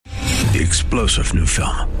the explosive new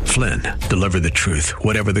film, Flynn, Deliver the Truth,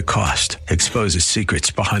 Whatever the Cost, exposes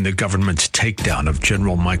secrets behind the government's takedown of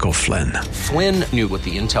General Michael Flynn. Flynn knew what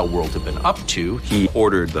the intel world had been up to. He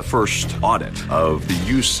ordered the first audit of the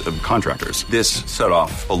use of contractors. This set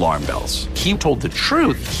off alarm bells. He told the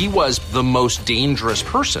truth. He was the most dangerous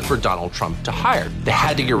person for Donald Trump to hire. They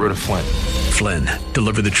had to get rid of Flynn. Flynn,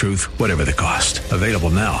 Deliver the Truth, Whatever the Cost. Available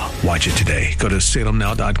now. Watch it today. Go to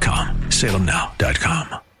salemnow.com.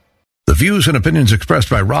 salemnow.com. The views and opinions expressed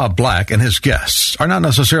by Rob Black and his guests are not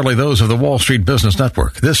necessarily those of the Wall Street Business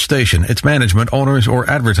Network, this station, its management, owners, or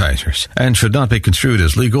advertisers, and should not be construed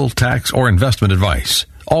as legal, tax, or investment advice.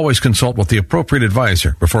 Always consult with the appropriate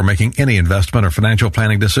advisor before making any investment or financial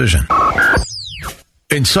planning decision.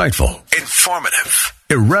 Insightful, informative,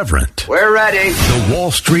 irreverent. We're ready. The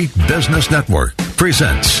Wall Street Business Network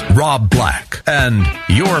presents Rob Black and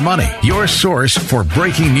Your Money, your source for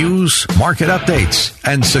breaking news, market updates,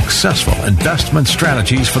 and successful investment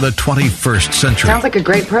strategies for the 21st century. Sounds like a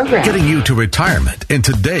great program. Getting you to retirement in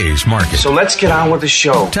today's market. So let's get on with the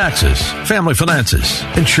show. Taxes, family finances,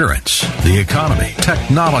 insurance, the economy,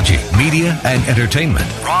 technology, media, and entertainment.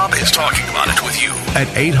 Rob is talking about it with you at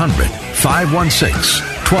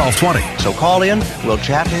 800-516-1220. So call in, we'll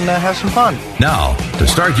chat and have some fun. Now, to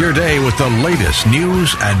start your day with the latest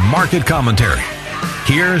news and market commentary,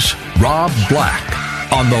 here's Rob Black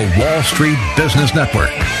on the Wall Street Business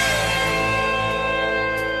Network.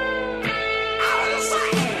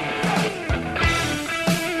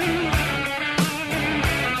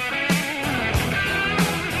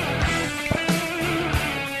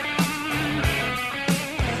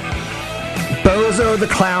 Bozo the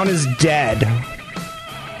Clown is dead.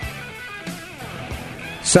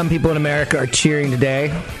 Some people in America are cheering today.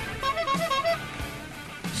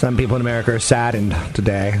 Some people in America are saddened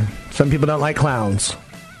today. Some people don't like clowns.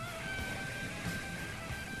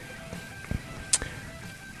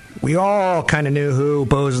 We all kind of knew who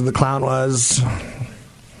Bozo the Clown was,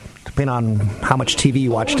 depending on how much TV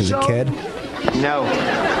you watched as a kid. No.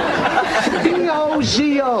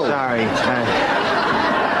 B-O-Z-O. Sorry.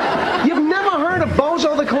 You've never heard of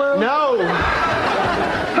Bozo the Clown? No.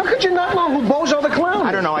 How could you not know who Bozo the Clown is?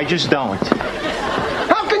 I don't know, I just don't.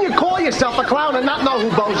 How can you call yourself a clown and not know who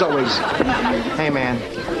Bozo is? Hey, man,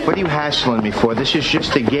 what are you hassling me for? This is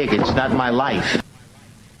just a gig. It's not my life.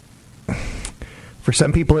 For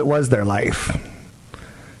some people, it was their life.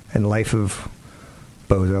 And the life of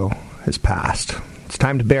Bozo has passed. It's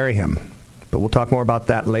time to bury him. But we'll talk more about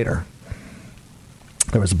that later.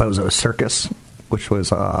 There was a Bozo Circus, which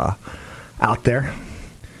was out there.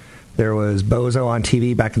 There was Bozo on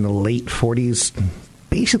TV back in the late 40s,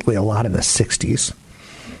 basically a lot in the 60s.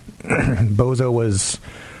 Bozo was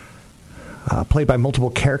played by multiple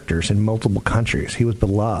characters in multiple countries. He was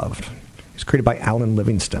beloved. He was created by Alan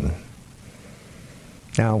Livingston.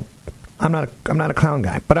 Now, I'm not a clown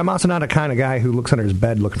guy, but I'm also not a kind of guy who looks under his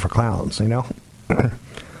bed looking for clowns, you know? I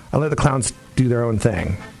let the clowns do their own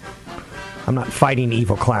thing. I'm not fighting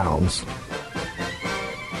evil clowns.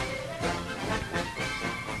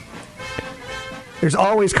 There's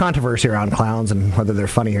always controversy around clowns and whether they're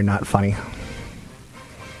funny or not funny.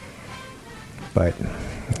 But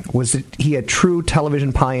was he a true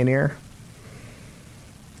television pioneer?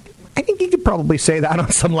 I think you could probably say that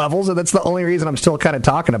on some levels, and that's the only reason I'm still kind of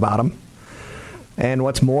talking about him. And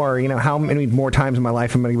what's more, you know, how many more times in my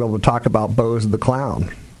life am I going to be able to talk about Bozo the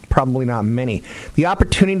Clown? Probably not many. The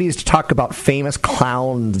opportunities to talk about famous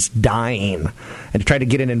clowns dying and to try to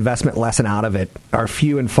get an investment lesson out of it are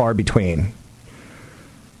few and far between.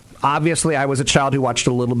 Obviously, I was a child who watched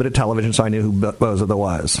a little bit of television, so I knew who Bozo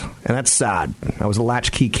was. And that's sad. I was a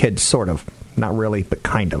latchkey kid, sort of. Not really, but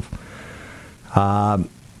kind of.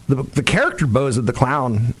 The character Bozo the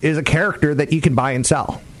Clown is a character that you can buy and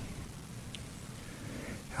sell.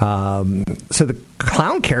 So the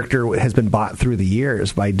clown character has been bought through the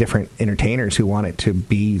years by different entertainers who want it to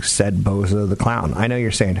be said Bozo the Clown. I know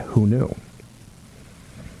you're saying, who knew?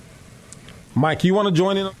 Mike, you want to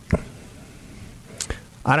join in?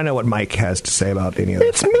 I don't know what Mike has to say about any of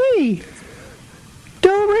this. It's me.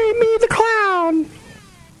 Don't rate me the clown.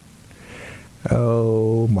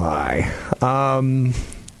 Oh, my.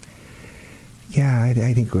 Yeah,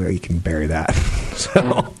 I think we can bury that.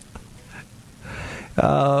 So,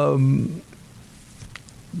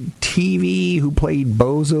 TV who played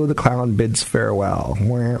Bozo the Clown bids farewell.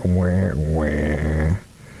 Wah, wah, wah.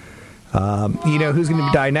 You know who's going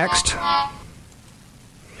to die next?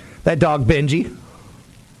 That dog Benji.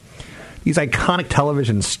 These iconic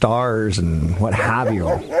television stars and what have you.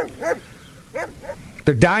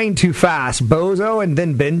 They're dying too fast. Bozo and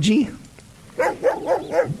then Benji.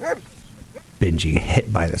 binging,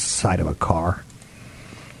 hit by the side of a car.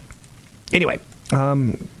 Anyway,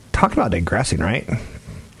 talking about digressing, right?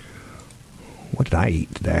 What did I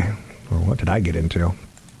eat today? Or what did I get into?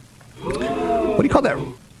 What do you call that?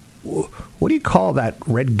 What do you call that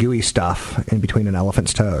red gooey stuff in between an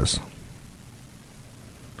elephant's toes?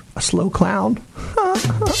 A slow clown?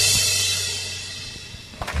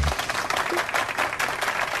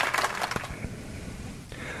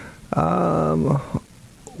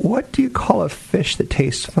 What do you call a fish that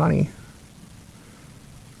tastes funny?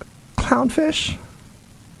 Clownfish?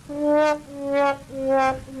 How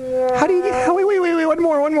do you get...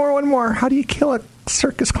 Wait, one more. How do you kill a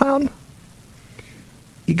circus clown?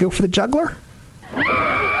 You go for the juggler?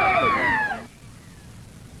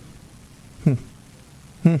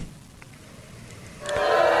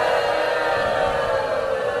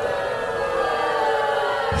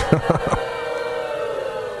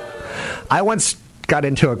 I once got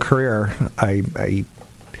into a career. I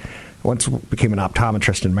once became an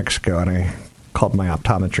optometrist in Mexico, and I called my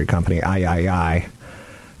optometry company I.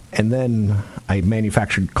 And then I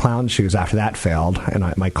manufactured clown shoes after that failed,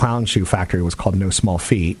 and my clown shoe factory was called No Small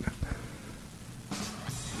Feet.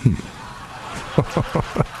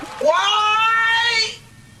 Why?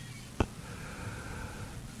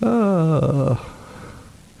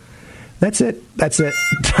 That's it.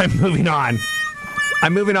 I'm moving on.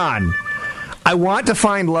 I want to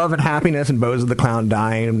find love and happiness in Bozo the Clown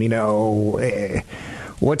dying. You know,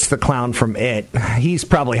 what's the clown from It? He's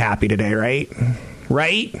probably happy today, right?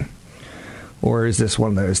 Right? Or is this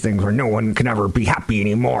one of those things where no one can ever be happy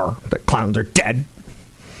anymore? The clowns are dead.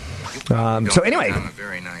 So anyway. I'm a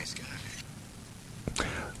very nice guy.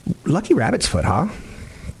 Lucky rabbit's foot, huh?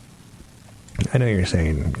 I know you're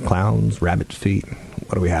saying clowns, rabbit's feet.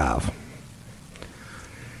 What do we have?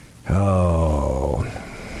 Oh.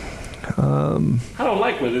 I don't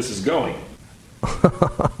like where this is going.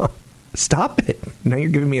 Stop it. Now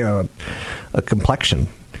you're giving me a complexion.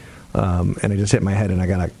 And I just hit my head and I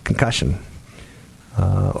got a concussion.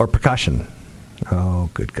 Or percussion. Oh,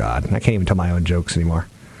 good God. I can't even tell my own jokes anymore.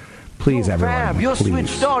 Please, everyone. Fab, you're please.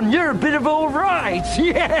 switched on. You're a bit of all right.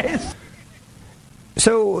 Yes.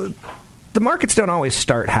 So the markets don't always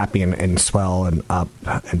start happy and swell and up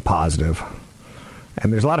and positive.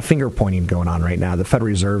 And there's a lot of finger pointing going on right now. The Federal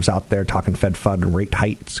Reserve's out there talking Fed Fund and rate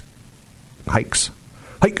hikes. Hike.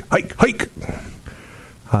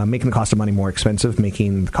 Making the cost of money more expensive,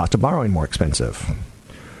 making the cost of borrowing more expensive,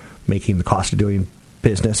 making the cost of doing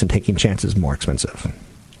business and taking chances more expensive.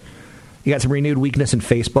 You got some renewed weakness in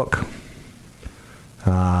Facebook.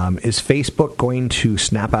 Is Facebook going to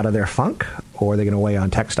snap out of their funk, or are they going to weigh on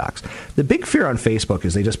tech stocks? The big fear on Facebook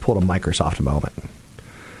is they just pulled a Microsoft moment,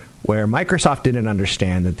 where Microsoft didn't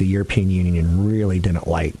understand that the European Union really didn't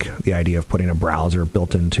like the idea of putting a browser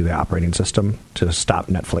built into the operating system to stop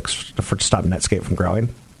Netscape from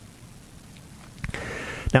growing.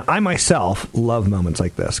 Now, I myself love moments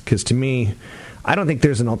like this, because to me, I don't think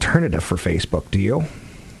there's an alternative for Facebook. Do you?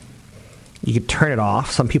 You could turn it off.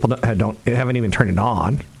 Some people haven't even turned it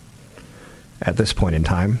on at this point in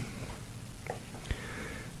time.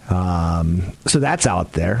 So that's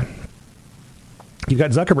out there. You've got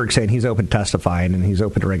Zuckerberg saying he's open to testifying and he's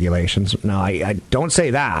open to regulations. Now, I don't say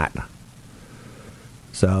that.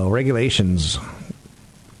 So regulations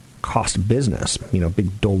cost business, big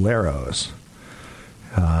doleros.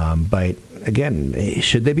 But again,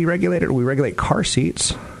 should they be regulated? We regulate car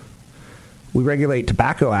seats. We regulate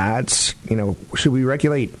tobacco ads. Should we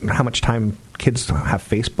regulate how much time kids have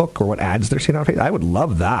Facebook or what ads they're seeing on Facebook? I would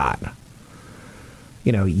love that.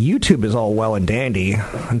 YouTube is all well and dandy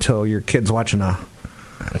until your kid's watching a,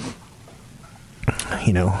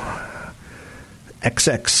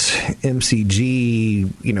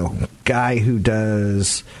 XXMCG, guy who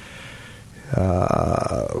does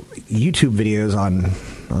YouTube videos on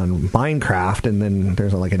Minecraft, and then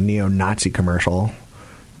there's like a neo-Nazi commercial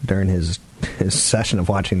during his session of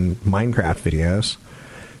watching Minecraft videos.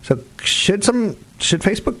 So should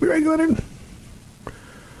Facebook be regulated?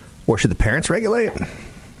 Or should the parents regulate it? A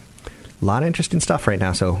lot of interesting stuff right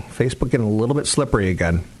now. So Facebook getting a little bit slippery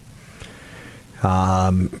again.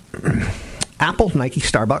 Apple, Nike,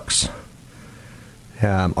 Starbucks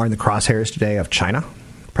are in the crosshairs today of China.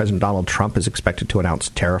 President Donald Trump is expected to announce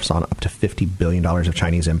tariffs on up to $50 billion of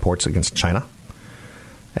Chinese imports against China.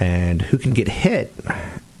 And who can get hit?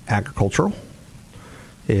 Agricultural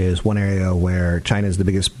is one area where China is the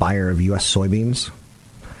biggest buyer of U.S. soybeans.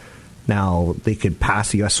 Now, they could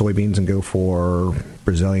pass the U.S. soybeans and go for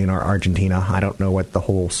Brazilian or Argentina. I don't know what the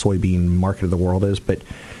whole soybean market of the world is, but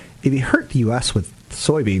if you hurt the U.S. with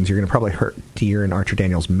soybeans, you're going to probably hurt Deere and Archer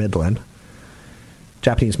Daniels Midland.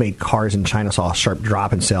 Japanese-made cars in China saw a sharp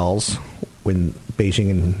drop in sales when Beijing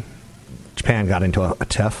and Japan got into a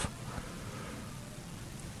tiff.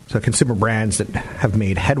 So consumer brands that have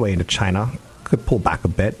made headway into China could pull back a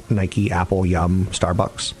bit. Nike, Apple, Yum,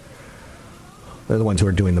 Starbucks. They're the ones who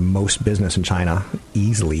are doing the most business in China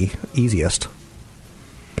easiest.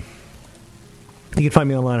 You can find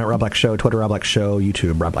me online at Rob Black Show, Twitter Rob Black Show,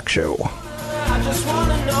 YouTube Rob Black Show. I just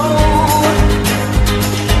wanna know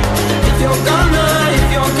if you're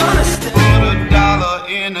gonna stay. Put $1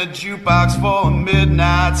 in a jukebox for a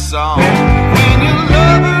midnight song. When your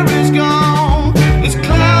lover is gone, it's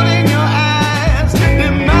clouding your eyes.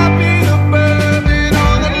 There might be the bourbon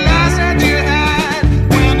or the last that you had.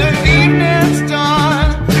 When the evening's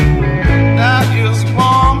done, that is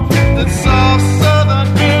warm. That soft southern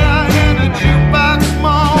air in a jukebox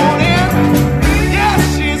morning. Yes,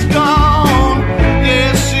 she's gone.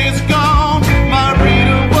 Yes, she's gone. My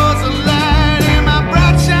Rita was a light in my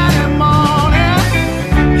bright shining morning.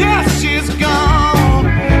 Yes, she's gone.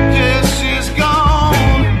 Yes, she's gone.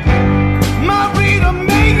 My Rita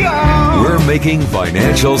may gone. We're making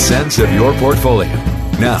financial sense of your portfolio.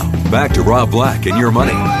 Now, back to Rob Black and Your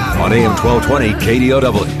Money on AM 1220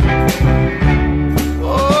 KDOW.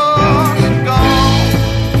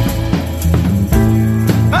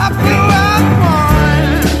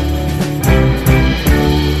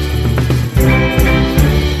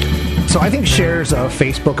 So I think shares of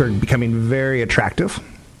Facebook are becoming very attractive.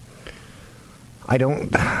 I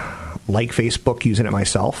don't like Facebook using it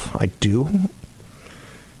myself. I do.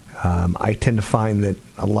 I tend to find that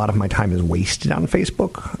a lot of my time is wasted on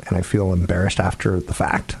Facebook, and I feel embarrassed after the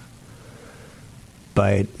fact.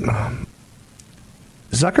 But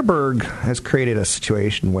Zuckerberg has created a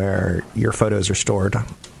situation where your photos are stored,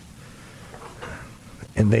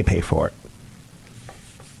 and they pay for it.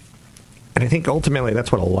 And I think ultimately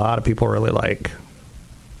that's what a lot of people really like,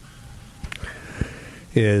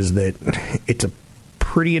 is that it's a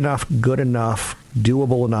pretty enough, good enough,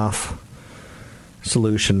 doable enough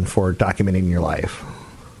solution for documenting your life.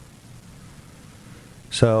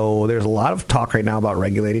 So there's a lot of talk right now about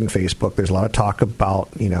regulating Facebook. There's a lot of talk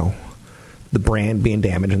about, the brand being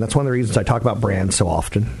damaged, and that's one of the reasons I talk about brands so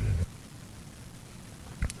often.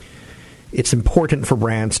 It's important for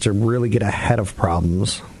brands to really get ahead of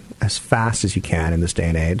problems as fast as you can in this day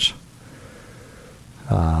and age,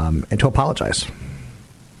 and to apologize.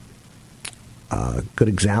 A good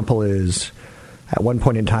example is, at one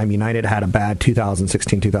point in time, United had a bad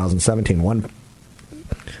 2016-2017. One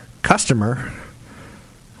customer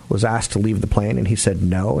was asked to leave the plane, and he said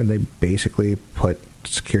no, and they basically put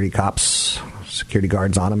security guards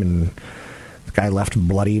on him, and the guy left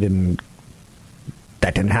bloodied, and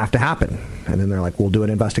that didn't have to happen. And then they're like, we'll do an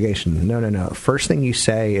investigation. No. First thing you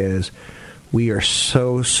say is, we are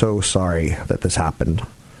so sorry that this happened,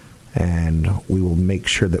 and we will make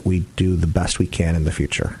sure that we do the best we can in the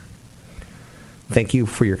future. Thank you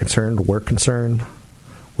for your concern. We're concerned.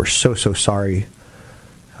 We're so sorry.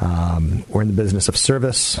 We're in the business of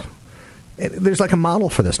service. There's like a model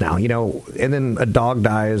for this now, and then a dog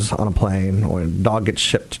dies on a plane, or a dog gets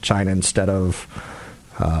shipped to China instead of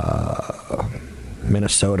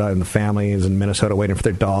Minnesota, and the family is in Minnesota waiting for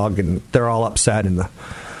their dog, and they're all upset, and a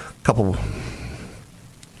couple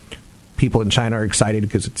people in China are excited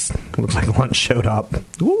because it looks like lunch showed up.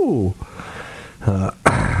 Ooh.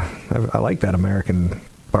 I like that American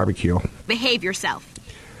barbecue. Behave yourself.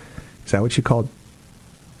 Is that what you called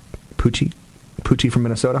Poochie? Poochie from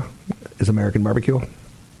Minnesota is American barbecue?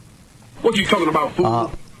 What you talking about,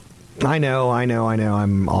 fool? I know.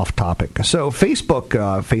 I'm off topic. So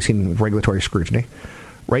Facebook facing regulatory scrutiny.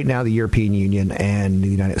 Right now, the European Union and the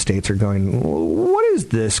United States are going, what is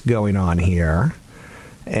this going on here?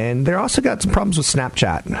 And they're also got some problems with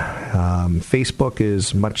Snapchat. Facebook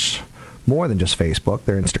is much more than just Facebook.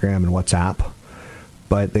 They're Instagram and WhatsApp.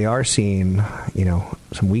 But they are seeing,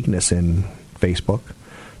 some weakness in Facebook.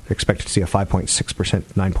 They're expected to see a 5.6%,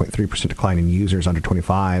 9.3% decline in users under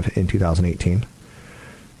 25 in 2018.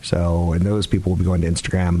 So, and those people will be going to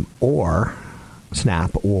Instagram or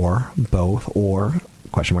Snap or both or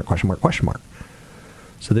question mark.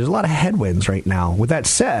 So there's a lot of headwinds right now. With that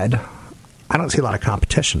said, I don't see a lot of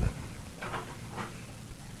competition.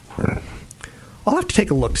 I'll have to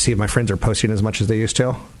take a look to see if my friends are posting as much as they used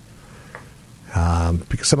to.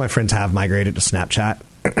 Because some of my friends have migrated to Snapchat.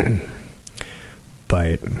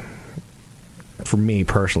 But for me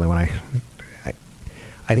personally, when I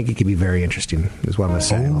think it could be very interesting, is what I'm going to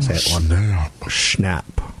say. I'll say it one. Snap.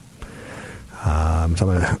 So I'm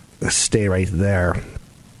going to stay right there.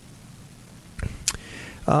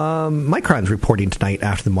 Micron's reporting tonight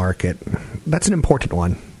after the market. That's an important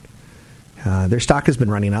one. Their stock has been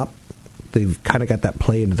running up. They've kind of got that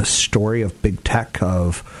play into the story of big tech,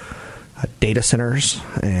 of data centers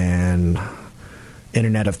and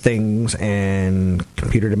Internet of Things and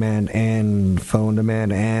computer demand and phone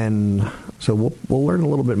demand, and so we'll learn a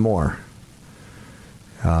little bit more.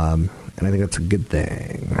 And I think that's a good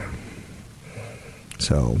thing.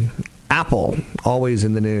 So, Apple, always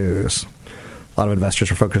in the news. A lot of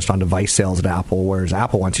investors are focused on device sales at Apple, whereas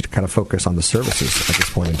Apple wants you to kind of focus on the services at this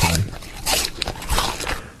point in time.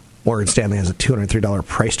 Morgan Stanley has a $203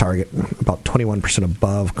 price target, about 21%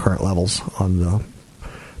 above current levels on the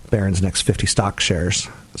Barron's Next 50 stock shares.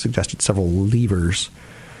 Suggested several levers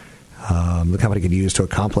the company could use to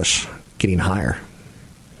accomplish getting higher.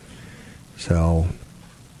 So,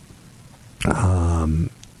 a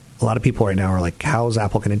lot of people right now are like, how is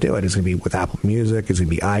Apple going to do it? Is it going to be with Apple Music? Is it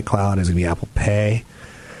going to be iCloud? Is it going to be Apple Pay?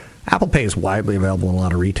 Apple Pay is widely available in a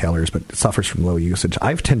lot of retailers, but it suffers from low usage.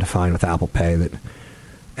 I tend to find with Apple Pay that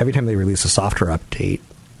every time they release a software update,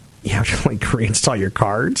 you have to like reinstall your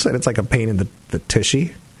cards, and it's like a pain in the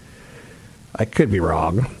tushy. I could be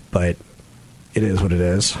wrong, but it is what it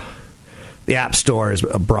is. The App Store is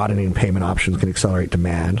broadening payment options, can accelerate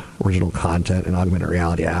demand, original content, and augmented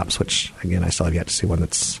reality apps, which, again, I still have yet to see one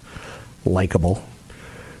that's likable.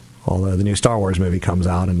 Although the new Star Wars movie comes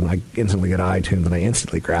out, and I instantly get iTunes, and I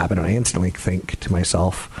instantly grab it, and I instantly think to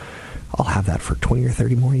myself, I'll have that for 20 or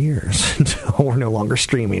 30 more years until we're no longer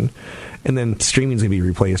streaming. And then streaming's going to be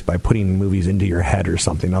replaced by putting movies into your head or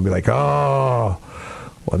something. I'll be like, oh,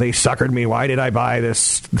 well, they suckered me. Why did I buy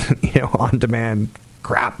this, on-demand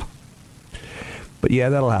crap? But yeah,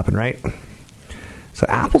 that'll happen, right? So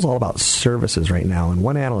Apple's all about services right now, and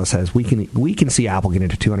one analyst says we can see Apple get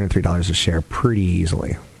into $203 a share pretty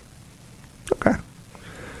easily. Okay.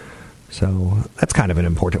 So that's kind of an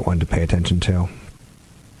important one to pay attention to.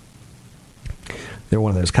 They're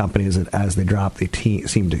one of those companies that as they drop, they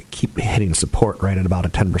seem to keep hitting support right at about a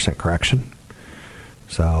 10% correction.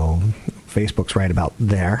 So Facebook's right about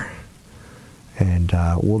there. And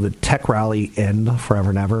will the tech rally end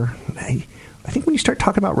forever and ever? I think when you start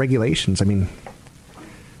talking about regulations, I mean,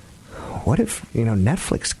 what if,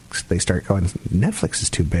 Netflix, they start going, Netflix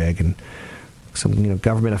is too big, and some,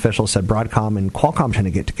 government officials said Broadcom and Qualcomm tend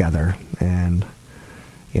to get together, and,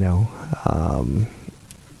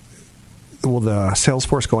 will the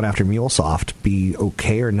Salesforce going after MuleSoft be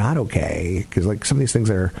okay or not okay? Because, some of these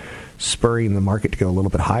things are spurring the market to go a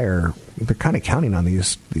little bit higher. They're kind of counting on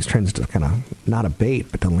these trends to kind of not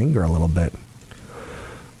abate, but to linger a little bit.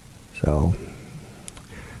 So,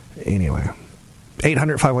 anyway,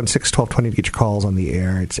 800-516-1220 to get your calls on the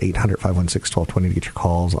air. It's 800-516-1220 to get your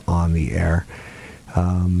calls on the air.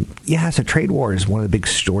 So trade war is one of the big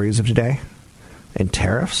stories of today. And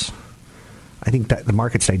tariffs. I think that the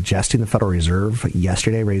market's digesting the Federal Reserve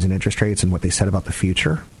yesterday, raising interest rates and what they said about the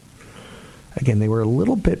future. Again, they were a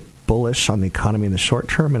little bit bullish on the economy in the short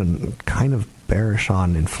term and kind of bearish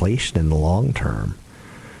on inflation in the long term.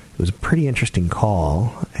 It was a pretty interesting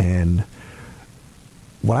call, and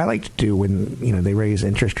what I like to do when they raise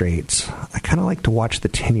interest rates, I kind of like to watch the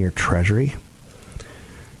 10-year Treasury.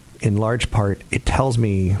 In large part, it tells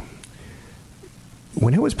me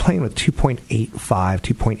when it was playing with 2.85,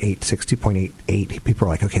 2.86, 2.88, people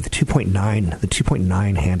are like, okay, the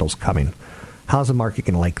 2.9 handle's coming. How's the market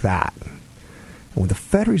going to like that? And when the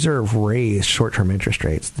Fed Reserve raised short-term interest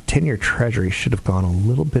rates, the 10-year Treasury should have gone a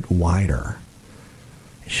little bit wider.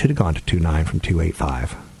 It should have gone to 2.9 from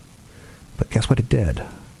 2.85. But guess what it did?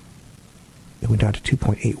 It went down to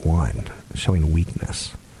 2.81, showing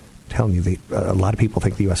weakness. I'm telling you, a lot of people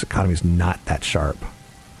think the U.S. economy is not that sharp,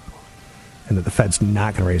 and that the Fed's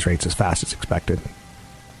not going to raise rates as fast as expected.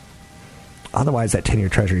 Otherwise, that 10-year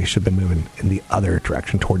Treasury should have been moving in the other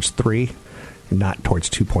direction, towards 3, and not towards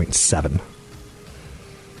 2.7.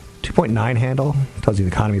 2.9 handle tells you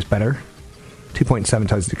the economy is better. 2.7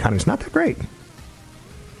 tells you the economy is not that great.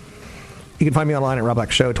 You can find me online at Rob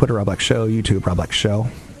Black Show, Twitter Rob Black Show, YouTube Rob Black Show.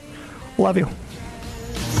 Love you.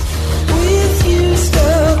 With you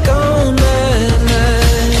stuck on my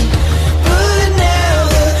mind, but now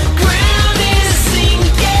the ground is sinking.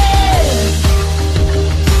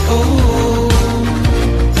 Oh,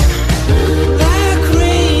 like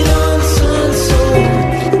rain on sunset.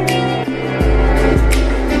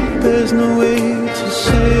 There's no way to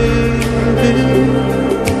save it.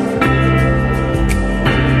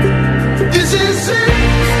 This is it.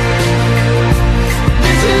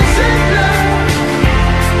 This is it now.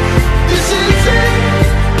 This is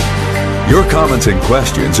it. Your comments and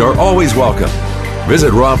questions are always welcome.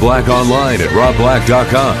 Visit Rob Black online at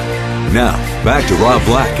robblack.com. Now, back to Rob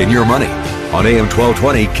Black and Your Money on AM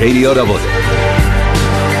 1220 KDOW.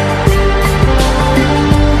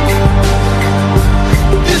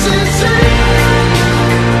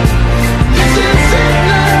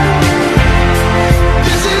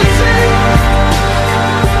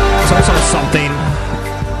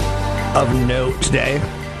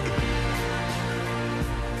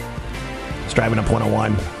 It's driving up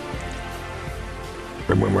 101.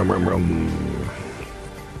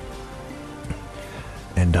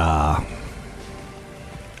 And I'm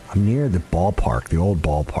near the ballpark, the old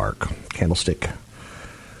ballpark, Candlestick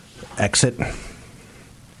exit. And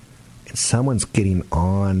someone's getting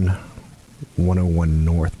on 101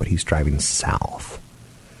 North, but he's driving south.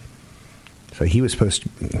 So he was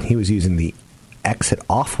using the exit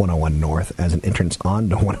off 101 North as an entrance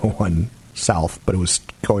onto 101 South, but it was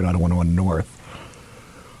going on to 101 North.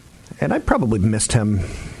 And I probably missed him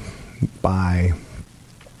by,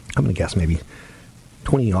 I'm going to guess, maybe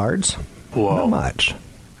 20 yards. Whoa. Not much.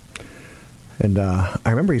 And I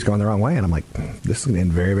remember he's going the wrong way, and I'm like, this is going to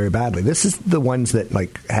end very, very badly. This is the ones that,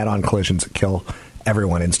 like, head-on collisions that kill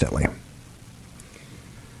everyone instantly.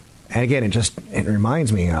 And again, it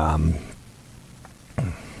reminds me to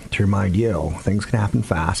remind you, things can happen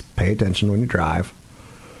fast. Pay attention when you drive.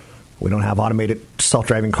 We don't have automated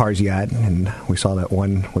self-driving cars yet, and we saw that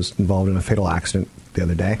one was involved in a fatal accident the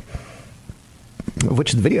other day,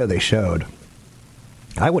 which the video they showed,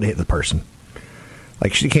 I would have hit the person.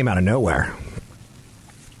 Like, she came out of nowhere.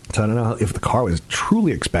 So I don't know if the car was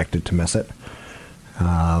truly expected to miss it,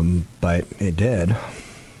 but it did.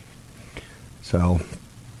 So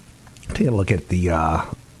taking a look at the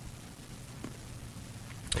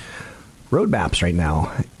road maps right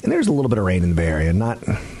now, and there's a little bit of rain in the Bay Area, not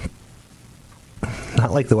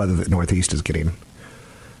like the weather that Northeast is getting,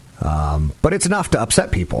 but it's enough to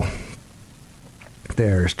upset people.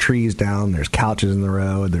 There's trees down, there's couches in the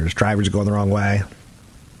road, there's drivers going the wrong way.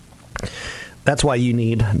 That's why you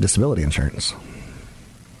need disability insurance.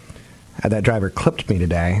 Had that driver clipped me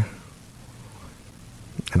today,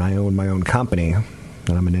 and I own my own company, and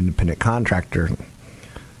I'm an independent contractor,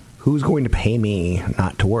 who's going to pay me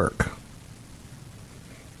not to work?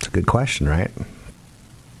 It's a good question, right?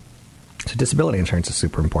 So disability insurance is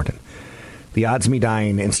super important. The odds of me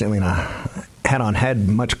dying instantly in a head-on-head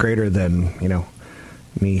much greater than,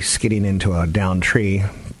 me skidding into a downed tree.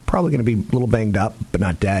 Probably going to be a little banged up, but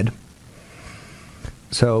not dead.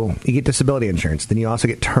 So you get disability insurance. Then you also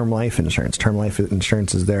get term life insurance. Term life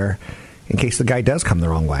insurance is there in case the guy does come the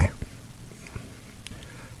wrong way.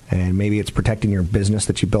 And maybe it's protecting your business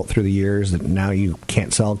that you built through the years that now you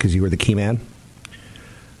can't sell because you were the key man.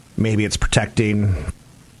 Maybe it's protecting,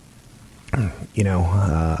 the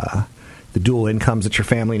dual incomes that your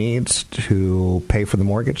family needs to pay for the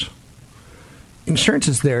mortgage. Insurance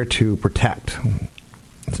is there to protect.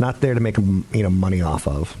 It's not there to make money off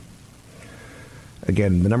of.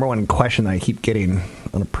 Again, the number one question that I keep getting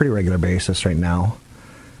on a pretty regular basis right now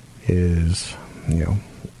is,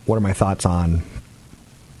 what are my thoughts on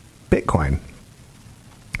Bitcoin?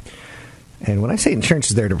 And when I say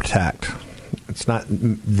insurance is there to protect, it's not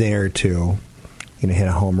there to, hit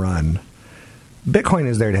a home run. Bitcoin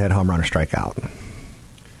is there to hit a home run or strike out.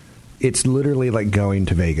 It's literally like going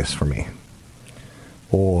to Vegas for me,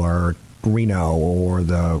 or Reno, or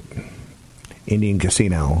the Indian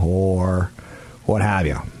Casino, or what have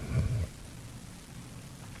you.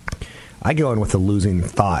 I go in with a losing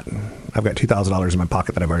thought. I've got $2,000 in my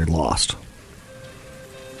pocket that I've already lost.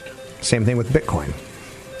 Same thing with Bitcoin.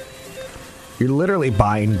 You're literally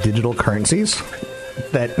buying digital currencies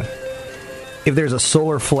that, if there's a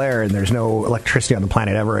solar flare and there's no electricity on the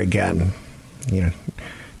planet ever again,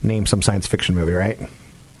 name some science fiction movie, right?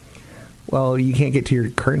 Well, you can't get to your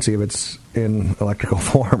currency if it's in electrical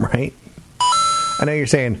form, right? I know you're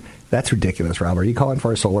saying, that's ridiculous, Robert. Are you calling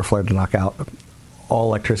for a solar flare to knock out all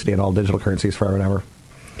electricity and all digital currencies forever and ever?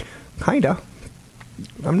 Kinda.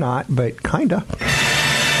 I'm not, but kinda.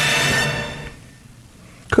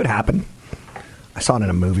 Could happen. I saw it in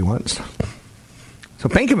a movie once. So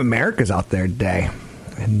Bank of America's out there today,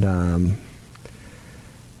 and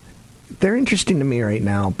they're interesting to me right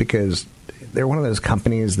now because they're one of those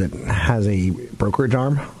companies that has a brokerage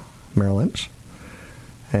arm, Merrill Lynch,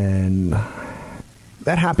 and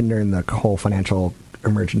that happened during the whole financial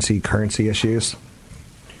emergency currency issues.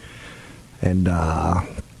 And if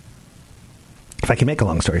I can make a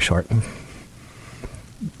long story short,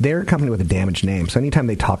 they're a company with a damaged name. So anytime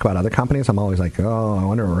they talk about other companies, I'm always like, oh, I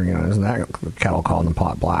wonder, isn't that kettle calling the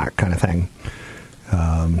pot black kind of thing?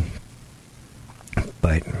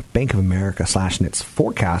 But Bank of America slashing its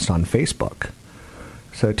forecast on Facebook.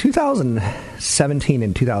 So 2017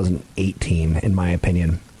 and 2018, in my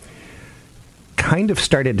opinion, people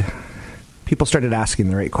started asking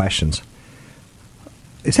the right questions.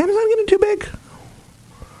 Is Amazon getting too big?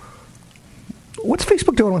 What's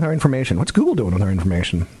Facebook doing with our information? What's Google doing with our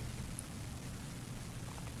information?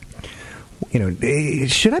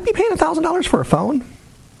 Should I be paying $1,000 for a phone?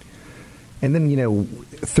 And then,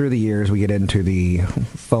 through the years, we get into the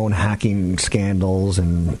phone hacking scandals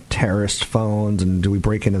and terrorist phones, and do we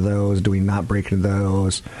break into those? Do we not break into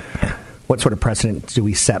those? What sort of precedent do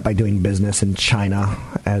we set by doing business in China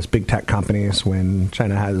as big tech companies when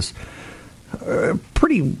China has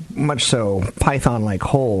pretty much so Python-like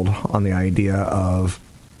hold on the idea of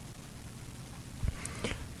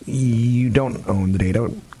you don't own the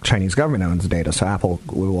data, Chinese government owns the data, so Apple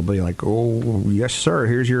will be like, oh, yes, sir,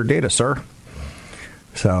 here's your data, sir.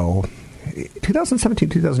 So 2017,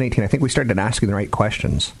 2018, I think we started asking the right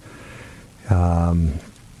questions. I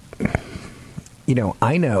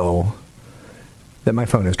know that my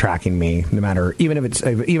phone is tracking me, no matter, even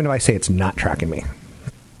if I say it's not tracking me.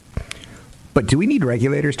 But do we need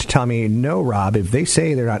regulators to tell me, no, Rob, if they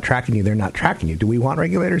say they're not tracking you, they're not tracking you? Do we want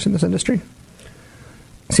regulators in this industry?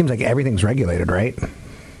 It seems like everything's regulated, right?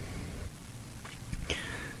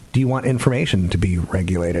 Do you want information to be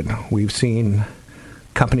regulated? We've seen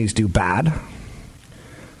companies do bad,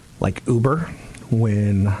 like Uber.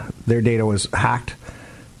 When their data was hacked,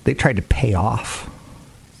 they tried to pay off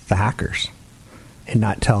the hackers and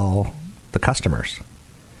not tell the customers.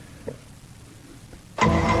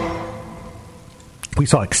 We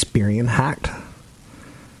saw Experian hacked,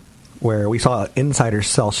 where we saw insiders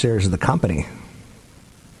sell shares of the company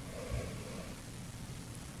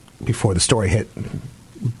before the story hit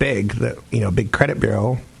big. Big credit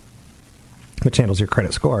bureau, which handles your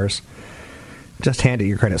credit scores, just handed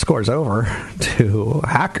your credit scores over to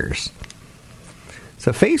hackers.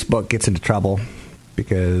 So Facebook gets into trouble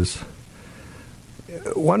because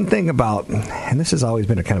one thing about, and this has always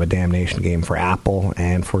been a kind of a damnation game for Apple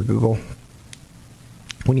and for Google,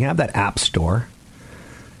 when you have that app store,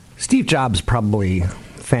 Steve Jobs probably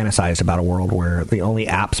fantasized about a world where the only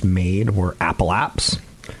apps made were Apple apps,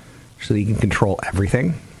 so that you can control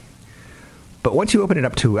everything. But once you open it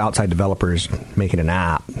up to outside developers making an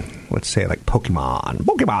app, let's say like Pokemon,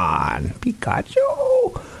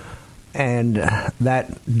 Pikachu, and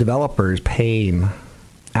that developer is paying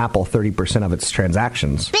Apple 30% of its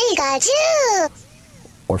transactions, Pikachu,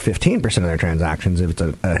 or 15% of their transactions if it's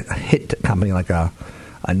a hit company like a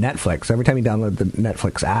Netflix. Every time you download the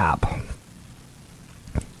Netflix app,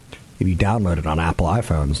 if you download it on Apple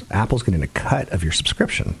iPhones, Apple's getting a cut of your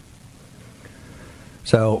subscription.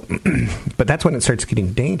 So, but that's when it starts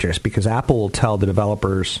getting dangerous, because Apple will tell the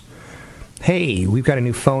developers, hey, we've got a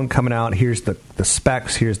new phone coming out. Here's the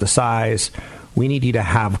specs. Here's the size. We need you to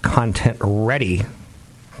have content ready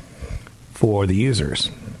for the users.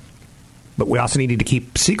 But we also need you to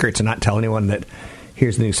keep secrets and not tell anyone that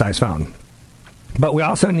here's the new size phone. But we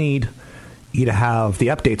also need you to have the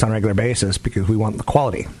updates on a regular basis because we want the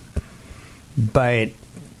quality. But,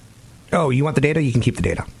 you want the data? You can keep the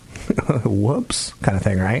data. Whoops, kind of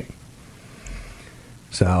thing, right?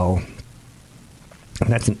 So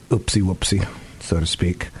that's an oopsie whoopsie, so to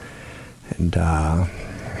speak. And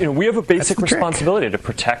we have a basic responsibility to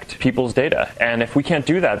protect people's data, and if we can't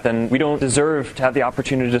do that, then we don't deserve to have the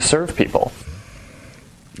opportunity to serve people.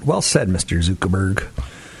 Well said, Mr. Zuckerberg.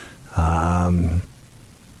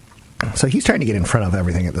 So he's trying to get in front of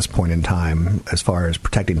everything at this point in time as far as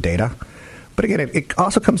protecting data. But again, it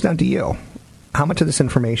also comes down to you. How much of this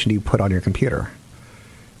information do you put on your computer?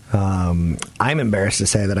 I'm embarrassed to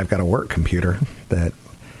say that I've got a work computer that,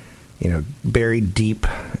 buried deep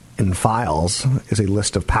in files is a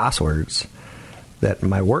list of passwords that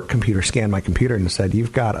my work computer scanned my computer and said,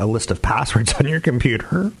 you've got a list of passwords on your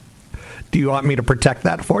computer. Do you want me to protect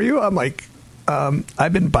that for you? I'm like,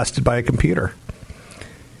 I've been busted by a computer.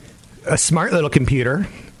 A smart little computer,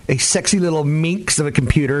 a sexy little minx of a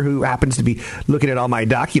computer who happens to be looking at all my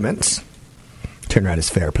documents. Turn around is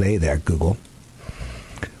fair play there, Google.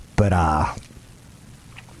 But, I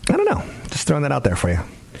don't know. Just throwing that out there for you.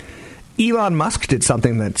 Elon Musk did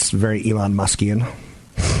something that's very Elon Muskian.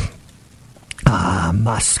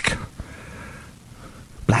 Musk.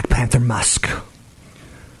 Black Panther Musk.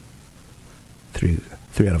 3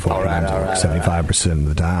 out of 4 times it works 75% of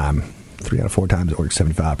the time. 3 out of 4 times it works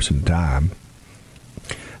 75% of the time.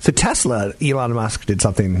 So Tesla, Elon Musk did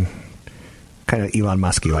something kind of Elon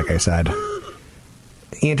Musky, like I said.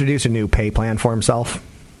 He introduced a new pay plan for himself.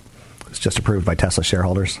 It's just approved by Tesla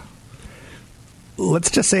shareholders.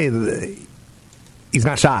 Let's just say that he's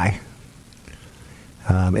not shy.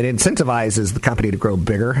 It incentivizes the company to grow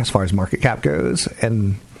bigger as far as market cap goes.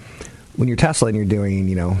 And when you're Tesla and you're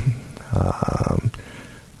doing,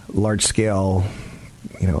 large-scale,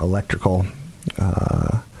 electrical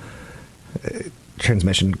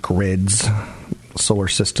transmission grids, solar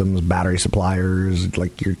systems, battery suppliers,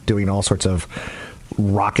 like you're doing all sorts of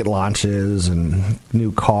rocket launches and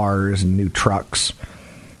new cars and new trucks.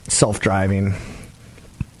 self-driving.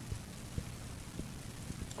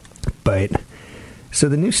 But so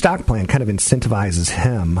the new stock plan kind of incentivizes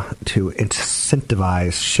him to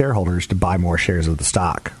incentivize shareholders to buy more shares of the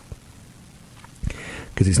stock.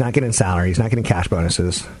 Because he's not getting salary, he's not getting cash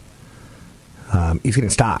bonuses, he's getting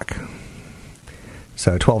stock.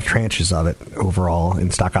 So 12 tranches of it overall in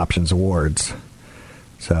stock options awards.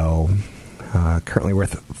 So currently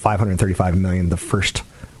worth $535 million, the first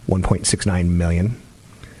 1.69 million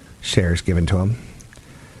shares given to him.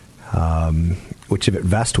 Which if it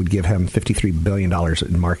vests would give him $53 billion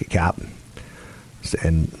in market cap.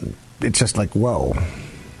 And it's just like, whoa.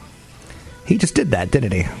 He just did that,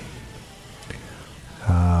 didn't he?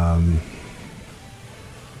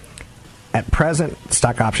 At present,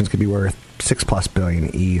 stock options could be worth $6+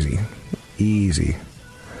 billion easy.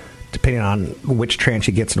 Depending on which tranche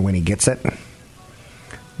he gets and when he gets it.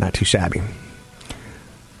 Not too shabby.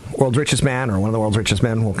 World's richest man, or one of the world's richest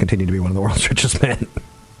men, will continue to be one of the world's richest men.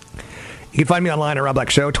 You can find me online at Rob Black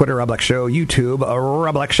Show, Twitter, Rob Black Show, YouTube,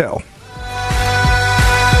 Rob Black Show.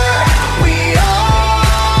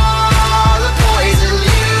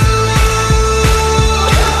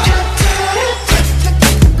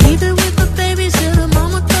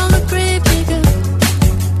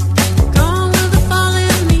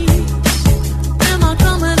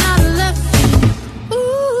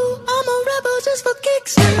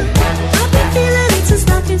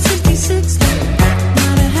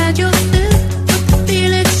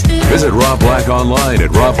 Visit Rob Black online at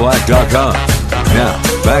robblack.com. Now,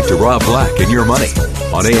 back to Rob Black and Your Money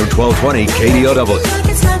on AM 1220 KDOW.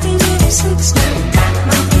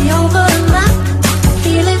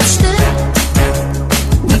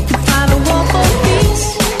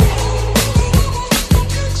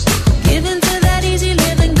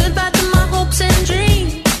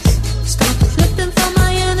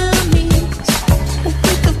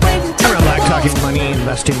 Rob Black talking money,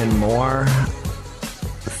 investing, and more.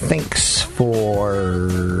 Thanks for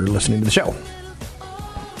listening to the show.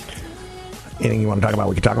 Anything you want to talk about,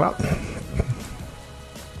 we can talk about.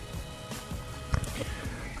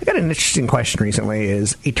 I got an interesting question recently.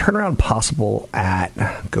 Is a turnaround possible at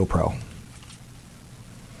GoPro?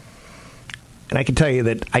 And I can tell you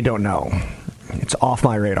that I don't know. It's off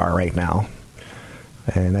my radar right now.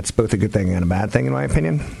 And that's both a good thing and a bad thing, in my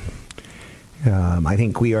opinion. I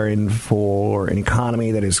think we are in for an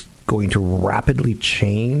economy that is going to rapidly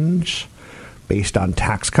change based on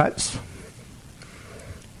tax cuts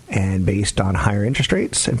and based on higher interest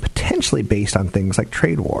rates and potentially based on things like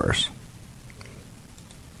trade wars.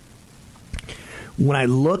 When I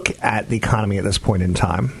look at the economy at this point in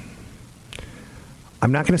time,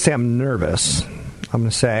 I'm not going to say I'm nervous. I'm going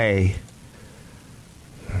to say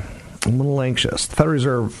I'm a little anxious. The Federal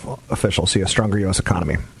Reserve officials see a stronger U.S.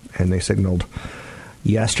 economy, and they signaled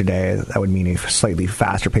yesterday that would mean a slightly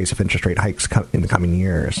faster pace of interest rate hikes in the coming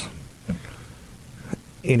years.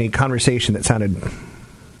 In a conversation that sounded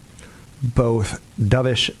both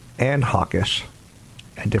dovish and hawkish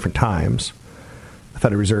at different times, the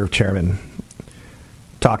Federal Reserve Chairman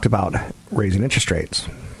talked about raising interest rates.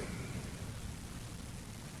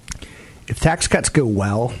 If tax cuts go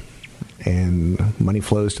well and money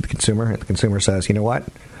flows to the consumer, and the consumer says, you know what,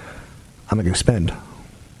 I'm going to go spend,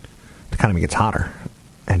 the economy gets hotter.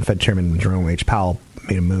 And Fed Chairman Jerome H. Powell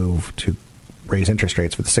made a move to raise interest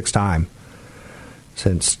rates for the sixth time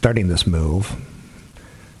since starting this move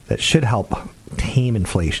that should help tame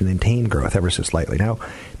inflation and tame growth ever so slightly. Now,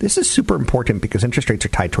 this is super important because interest rates are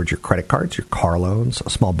tied towards your credit cards, your car loans,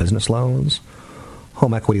 small business loans,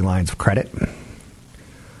 home equity lines of credit,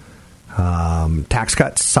 tax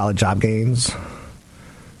cuts, solid job gains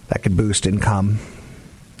that could boost income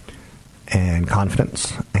and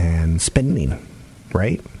confidence and spending.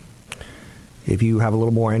 Right? If you have a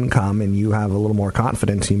little more income and you have a little more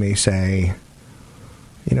confidence, you may say,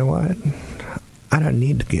 you know what? I don't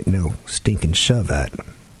need to get no stinking Chevette.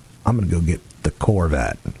 I'm going to go get the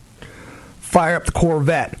Corvette. Fire up the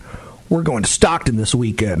Corvette. We're going to Stockton this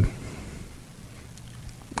weekend.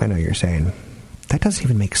 I know you're saying, that doesn't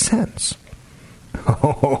even make sense.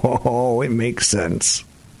 Oh, it makes sense.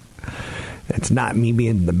 It's not me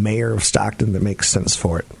being the mayor of Stockton that makes sense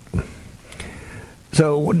for it.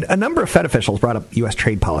 So a number of Fed officials brought up U.S.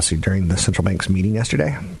 trade policy during the central bank's meeting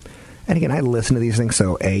yesterday. And again, I listen to these things,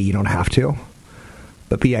 so A, you don't have to.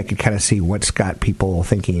 But B, I could kind of see what's got people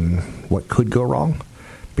thinking what could go wrong.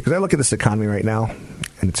 Because I look at this economy right now,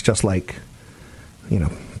 and it's just like,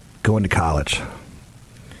 going to college.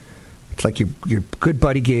 It's like your good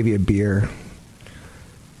buddy gave you a beer.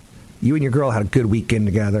 You and your girl had a good weekend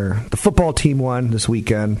together. The football team won this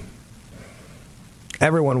weekend.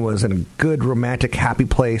 Everyone was in a good, romantic, happy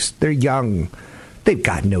place. They're young. They've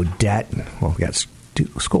got no debt. Well, we got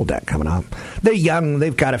school debt coming up. They're young.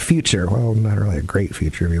 They've got a future. Well, not really a great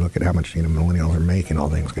future if you look at how much millennials are making, all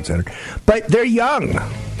things considered. But they're young.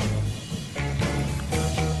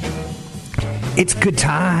 It's good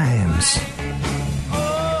times.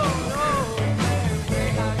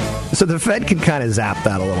 So the Fed can kind of zap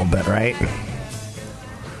that a little bit, right?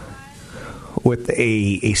 With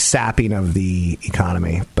a sapping of the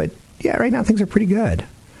economy. But yeah, right now things are pretty good.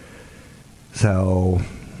 So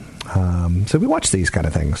we watch these kind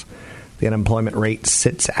of things. The unemployment rate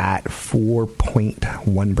sits at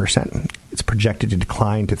 4.1%. It's projected to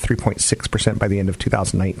decline to 3.6% by the end of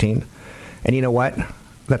 2019. And you know what?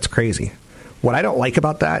 That's crazy. What I don't like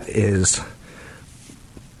about that is,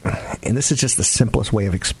 and this is just the simplest way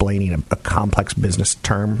of explaining a complex business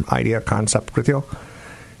term, idea, concept with you,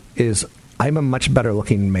 is I'm a much better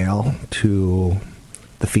looking male to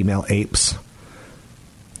the female apes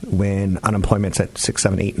when unemployment's at 6,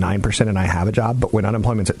 7, 8, 9% and I have a job. But when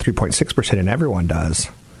unemployment's at 3.6% and everyone does,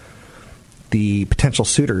 the potential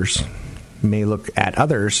suitors may look at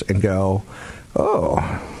others and go,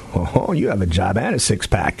 oh, you have a job and a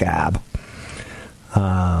six-pack ab.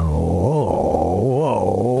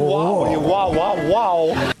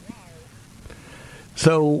 Wow.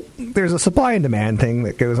 So there's a supply and demand thing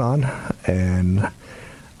that goes on, and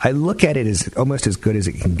I look at it as almost as good as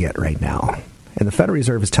it can get right now. And the Federal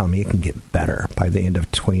Reserve is telling me it can get better by the end of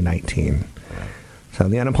 2019. So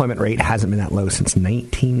the unemployment rate hasn't been that low since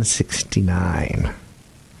 1969.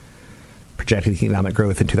 Projected economic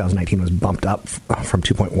growth in 2019 was bumped up from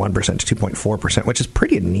 2.1% to 2.4%, which is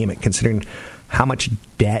pretty anemic considering how much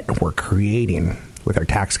debt we're creating with our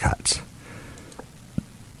tax cuts.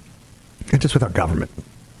 And just with our government.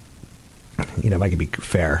 If I could be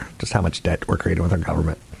fair, just how much debt we're creating with our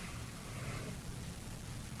government.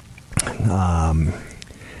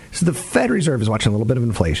 So the Fed Reserve is watching a little bit of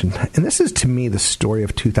inflation. And this is, to me, the story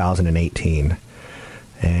of 2018.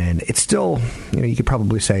 And it's still, you could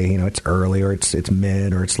probably say, it's early or it's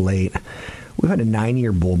mid or it's late. We've had a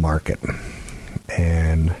 9-year bull market.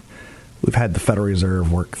 And we've had the Federal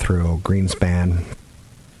Reserve work through Greenspan,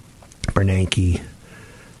 Bernanke,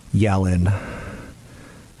 Yellen,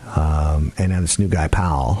 and now this new guy,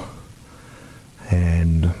 Powell.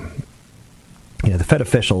 And, the Fed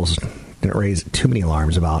officials didn't raise too many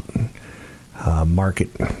alarms about market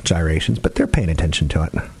gyrations, but they're paying attention to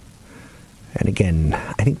it. And again,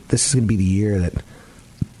 I think this is going to be the year that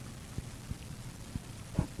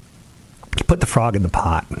you put the frog in the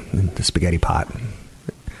pot, in the spaghetti pot,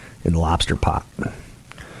 in the lobster pot,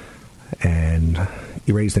 and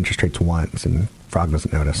you raise interest rates once, and frog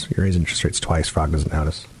doesn't notice. You raise interest rates twice, frog doesn't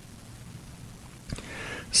notice.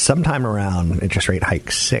 Sometime around interest rate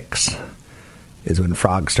hike 6 is when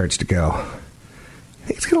frog starts to go, I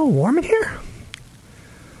think it's getting a little warm in here.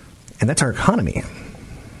 And that's our economy.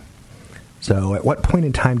 So at what point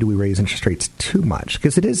in time do we raise interest rates too much?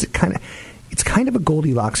 Because it's kind of a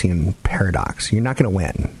Goldilocksian paradox. You're not going to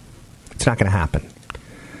win. It's not going to happen.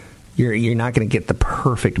 You're not going to get the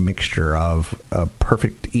perfect mixture of a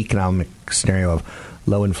perfect economic scenario of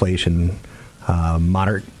low inflation,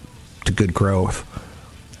 moderate to good growth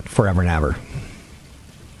forever and ever.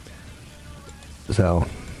 So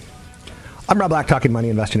I'm Rob Black, talking money,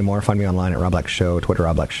 investing, and more. Find me online at Rob Black Show, Twitter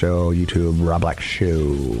Rob Black Show, YouTube Rob Black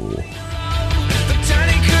Show.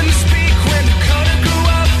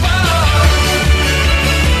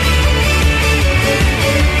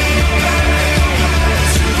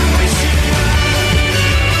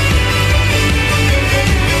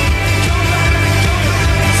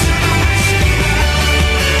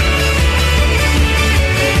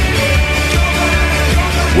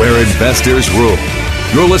 Where investors rule.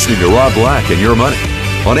 You're listening to Rob Black and Your Money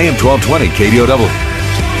on AM 1220 KDOW.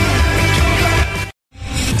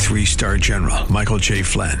 3-star General Michael J.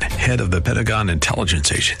 Flynn, head of the Pentagon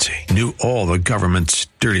Intelligence Agency, knew all the government's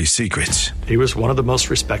dirty secrets. He was one of the most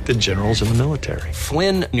respected generals in the military.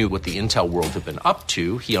 Flynn knew what the intel world had been up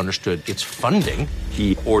to. He understood its funding.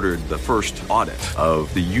 He ordered the first audit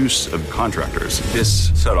of the use of contractors. This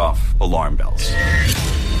set off alarm bells.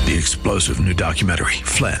 The explosive new documentary,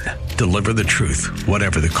 Flynn, Deliver the Truth,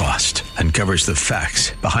 Whatever the Cost, uncovers the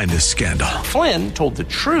facts behind this scandal. Flynn told the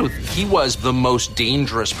truth. He was the most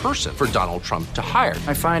dangerous person for Donald Trump to hire.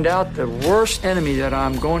 I find out the worst enemy that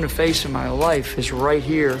I'm going to face in my life is right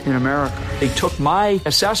here in America. They took my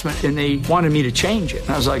assessment and they wanted me to change it. And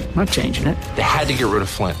I was like, I'm not changing it. They had to get rid of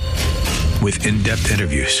Flynn. With in-depth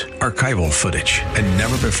interviews, archival footage, and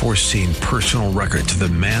never-before-seen personal records of the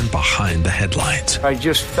man behind the headlines. I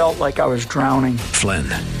just felt like I was drowning. Flynn,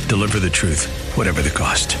 deliver the truth, whatever the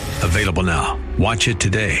cost. Available now. Watch it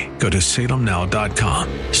today. Go to salemnow.com.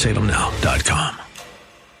 salemnow.com.